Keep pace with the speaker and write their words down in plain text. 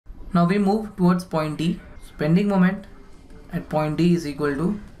Now we move towards point D. So bending moment at point D is equal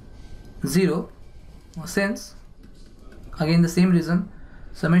to 0, since again the same reason,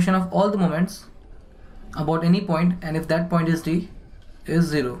 summation of all the moments about any point, and if that point is D, is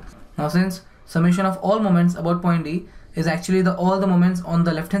 0. Now since summation of all moments about point D is actually all the moments on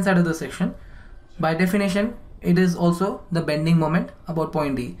the left hand side of the section, by definition it is also the bending moment about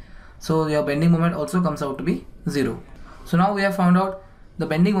point D. So your bending moment also comes out to be 0. So now we have found out the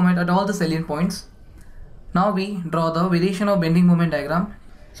bending moment at all the salient points. Now we draw the variation of bending moment diagram.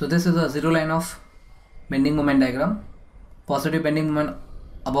 So this is a zero line of bending moment diagram. Positive bending moment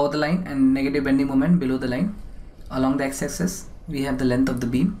above the line and negative bending moment below the line. Along the x-axis we have the length of the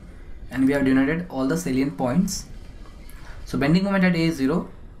beam, and we have denoted all the salient points. So bending moment at A is 0.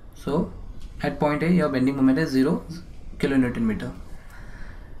 So at point A your bending moment is 0 kilonewton meter.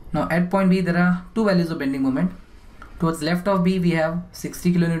 Now at point B there are two values of bending moment. Towards left of B we have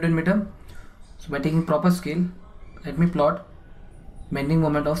 60 kilonewton meter. So by taking proper scale, let me plot bending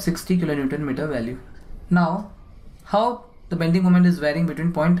moment of 60 kilonewton meter value. Now how the bending moment is varying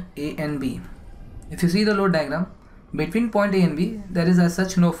between point A and B. If you see the load diagram, between point A and B there is as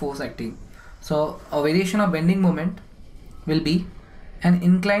such no force acting. So a variation of bending moment will be an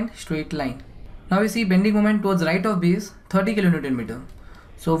inclined straight line. Now we see bending moment towards right of B is 30 kilonewton meter.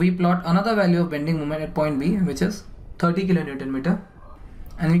 So we plot another value of bending moment at point B, which is 30 kilonewton meter,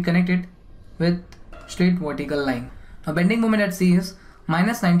 and we connect it with straight vertical line. Now bending moment at C is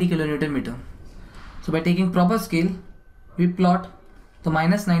minus 90 kilonewton meter. So by taking proper scale, we plot the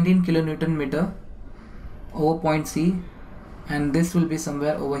minus 19 kilonewton meter over point C, and this will be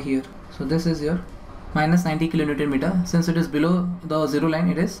somewhere over here. So this is your minus 90 kilonewton meter. Since it is below the zero line,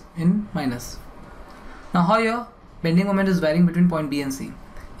 it is in minus. Now how your bending moment is varying between point B and C.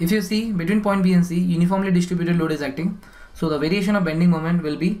 If you see between point B and C, uniformly distributed load is acting. So the variation of bending moment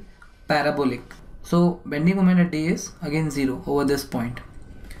will be parabolic. So bending moment at D is again 0 over this point.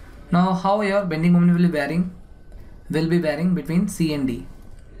 Now how your bending moment will be varying between C and D.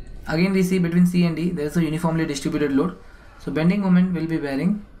 Again we see between C and D there is a uniformly distributed load. So bending moment will be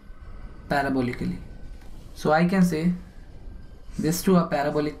varying parabolically. So I can say this to a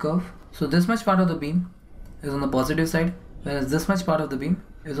parabolic curve. So this much part of the beam is on the positive side, whereas this much part of the beam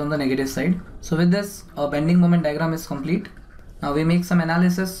is on the negative side. So with this, our bending moment diagram is complete. Now we make some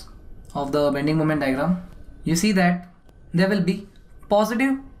analysis of the bending moment diagram. You see that there will be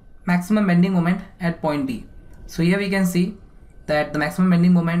positive maximum bending moment at point B. So here we can see that the maximum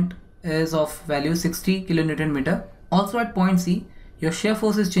bending moment is of value 60 kilonewton meter. Also at point C, your shear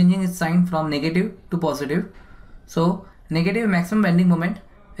force is changing its sign from negative to positive. So negative maximum bending moment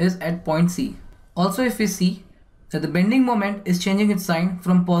is at point C. Also if we see that the bending moment is changing its sign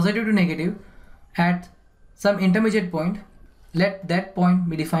from positive to negative at some intermediate point, let that point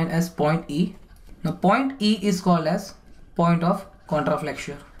be defined as point E. Now point E is called as point of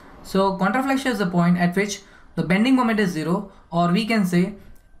contraflexure. So contraflexure is the point at which the bending moment is 0, or we can say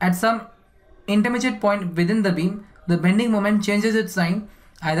at some intermediate point within the beam, the bending moment changes its sign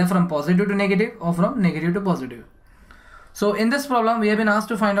either from positive to negative or from negative to positive. So in this problem we have been asked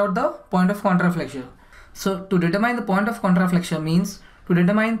to find out the point of contraflexure. So to determine the point of contraflexure means to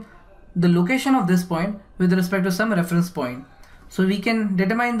determine the location of this point with respect to some reference point. So we can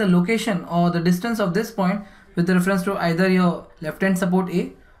determine the location or the distance of this point with reference to either your left hand support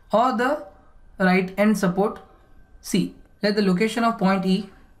A or the right hand support C. Let the location of point E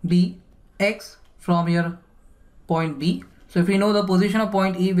be X from your point B. So if we know the position of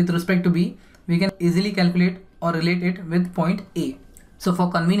point E with respect to B, we can easily calculate or relate it with point A. So for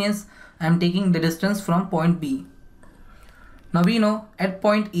convenience, I am taking the distance from point B. Now we know at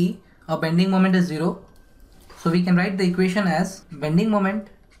point E, our bending moment is 0. So we can write the equation as bending moment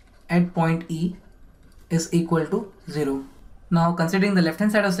at point E is equal to 0. Now considering the left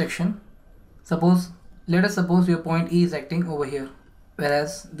hand side of section, let us suppose your point E is acting over here,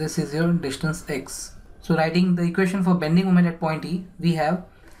 whereas this is your distance x. So writing the equation for bending moment at point E, we have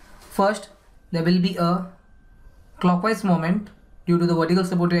first there will be a clockwise moment due to the vertical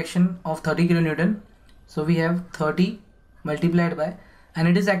support reaction of 30 kilonewton. So we have 30 multiplied by, and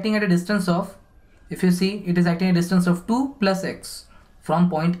it is acting at a distance of, if you see, it is acting at a distance of 2 plus x from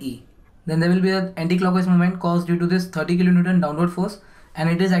point E. Then there will be an anti-clockwise moment caused due to this 30 kilonewton downward force, and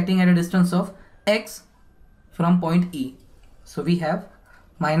it is acting at a distance of x from point E. So we have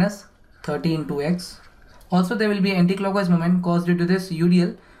minus 30 into x. Also there will be anti-clockwise moment caused due to this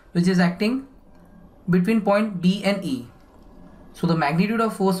UDL, which is acting between point B and E. So the magnitude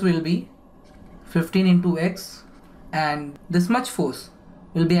of force will be 15 into x, and this much force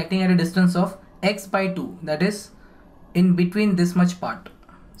will be acting at a distance of x by 2, that is in between this much part.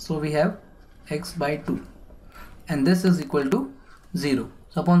 So we have x by 2 and this is equal to 0.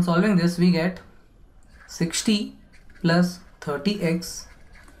 So upon solving this we get 60 plus 30x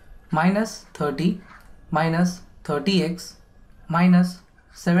minus 30 minus 30x minus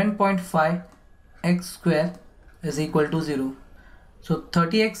 7.5 x square is equal to 0. So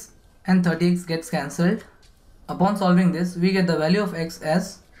 30x and 30x gets cancelled. Upon solving this we get the value of x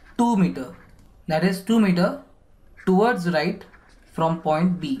as 2 meter. That is 2 meter towards right from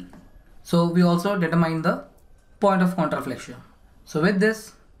point B. So we also determine the point of contraflexure. So with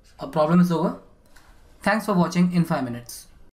this, our problem is over. Thanks for watching in 5 minutes.